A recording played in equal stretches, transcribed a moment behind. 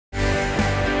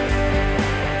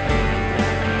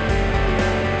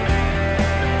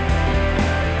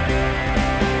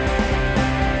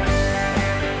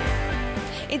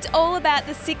all about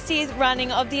the 60th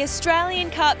running of the Australian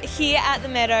Cup here at the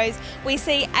Meadows. We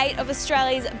see 8 of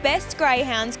Australia's best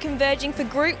greyhounds converging for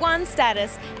Group 1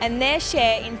 status and their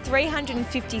share in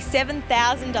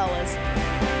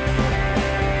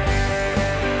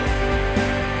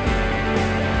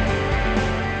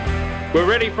 $357,000. We're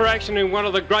ready for action in one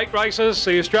of the great races,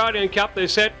 the Australian Cup. They're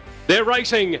set, they're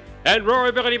racing, and Raw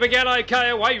Ability began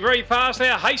okay, away very fast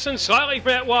there. Hastens slowly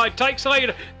from out wide, takes the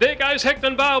lead. There goes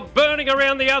Hecton Bale, burning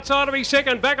around the outside of his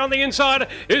second. Back on the inside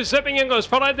is Zipping Inglis,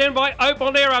 followed then by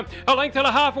Opal Nera. A length and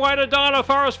a half away to Dinah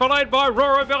Forest, followed by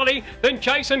Raw Ability. Then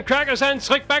Jason Crackers and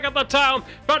Slick back at the tail.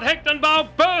 But Hecton Bale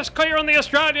burst clear in the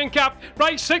Australian Cup.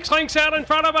 Race 6 lengths out in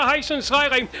front of her, Hastens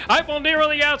slowly. Opal Nera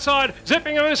the outside,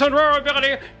 Zipping Inglis and Raw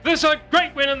Ability. This is a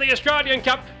great win in the Australian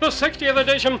Cup. The 60th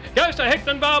edition goes to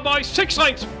Hecton Bale by 6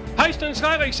 lengths. Hastings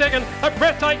Slowly second, a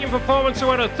breathtaking performance to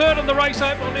win a third in the race.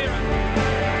 Opal Nera.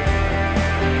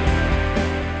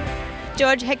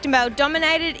 George, Hecton Bale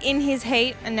dominated in his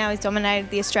heat and now he's dominated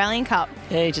the Australian Cup.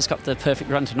 Yeah, he just got the perfect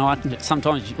run tonight. And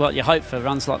sometimes what you hope for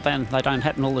runs like that, and they don't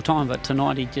happen all the time, but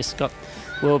tonight he just got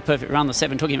world perfect run. The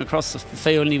 7 took him across the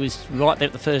field and he was right there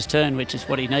at the first turn, which is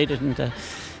what he needed, and a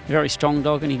very strong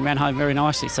dog, and he ran home very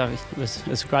nicely, so it was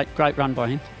a great run by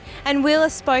him. And Wheeler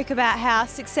spoke about how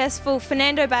successful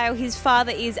Fernando Bale, his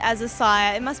father, is as a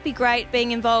sire. It must be great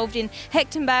being involved in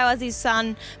Hecton Bale as his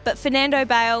son, but Fernando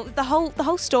Bale, the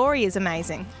whole story is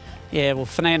amazing. Yeah, well,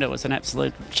 Fernando was an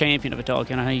absolute champion of a dog.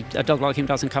 You know, a dog like him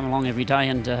doesn't come along every day,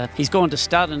 and he's gone to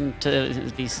stud, and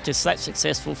he's just that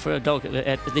successful for a dog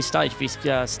at this stage of his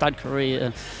stud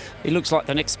career. He looks like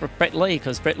the next Brett Lee,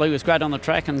 because Brett Lee was great on the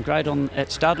track and great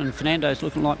at stud, and Fernando's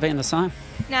looking like being the same.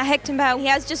 Now, Hecton Bale, he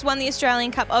has just won the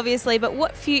Australian Cup, obviously, but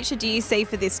what future do you see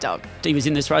for this dog? He was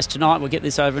in this race tonight. We'll get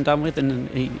this over and done with, and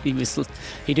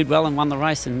he did well and won the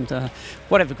race. And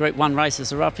whatever Group 1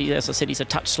 races are up, as I said, he's a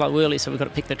touch slow early, so we've got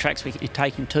to pick the tracks we can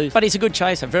take him to. But he's a good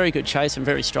chaser, very good chaser, and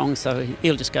very strong, so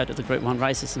he'll just go to the Group 1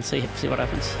 races and see what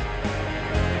happens.